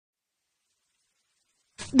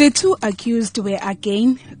The two accused were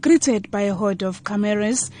again greeted by a horde of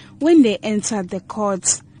cameras when they entered the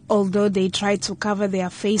court. Although they tried to cover their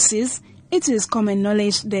faces, it is common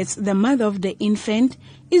knowledge that the mother of the infant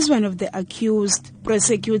is one of the accused.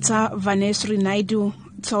 Prosecutor Vaneshri Naidu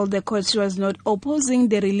told the court she was not opposing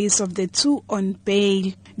the release of the two on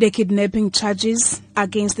bail. The kidnapping charges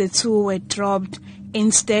against the two were dropped.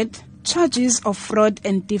 Instead, charges of fraud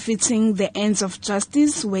and defeating the ends of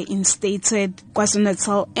justice were instated.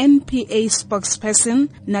 KwaZulu-Natal NPA spokesperson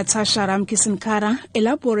Natasha Ramkisinkara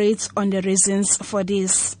elaborates on the reasons for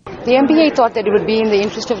this. The NPA thought that it would be in the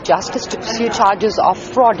interest of justice to pursue charges of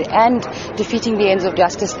fraud and defeating the ends of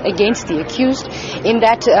justice against the accused, in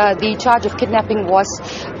that the charge of kidnapping was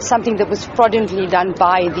something that was fraudulently done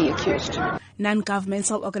by the accused.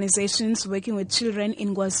 Non-governmental organizations working with children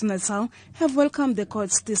in KwaZulu-Natal have welcomed the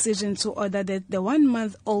court's decision to order that the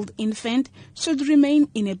 1-month-old infant should remain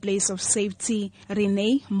in a place of safety.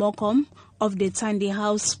 Renee Mokom of the Tandy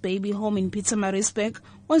House Baby Home in Pietermaritzburg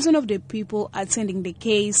was one of the people attending the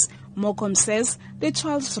case. Mokom says the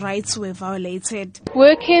child's rights were violated.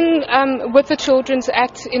 Working with the Children's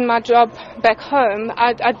Act in my job back home,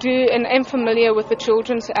 I do and am familiar with the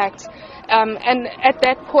Children's Act. And at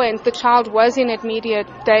that point, the child was in immediate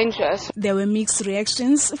danger. There were mixed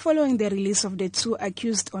reactions following the release of the two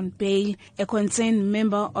accused on bail. A concerned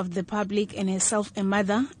member of the public and herself a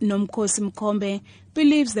mother, Nomkosi Mkombe,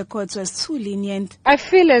 believes the court was too lenient. I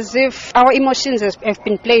feel as if our emotions have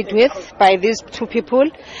been played with by these two people,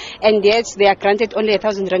 and yet they are granted only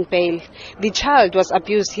 1,000 rand bail. The child was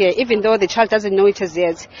abused here, even though the child doesn't know it as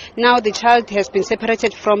yet. Now the child has been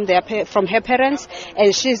separated from her parents,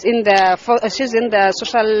 and she's in the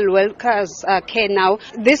social worker's care now.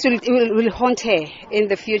 This will haunt her in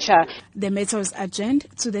the future. The matter was adjourned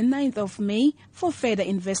to the 9th of May for further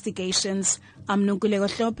investigations. I'm Nonkululeko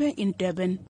Hlope in Durban.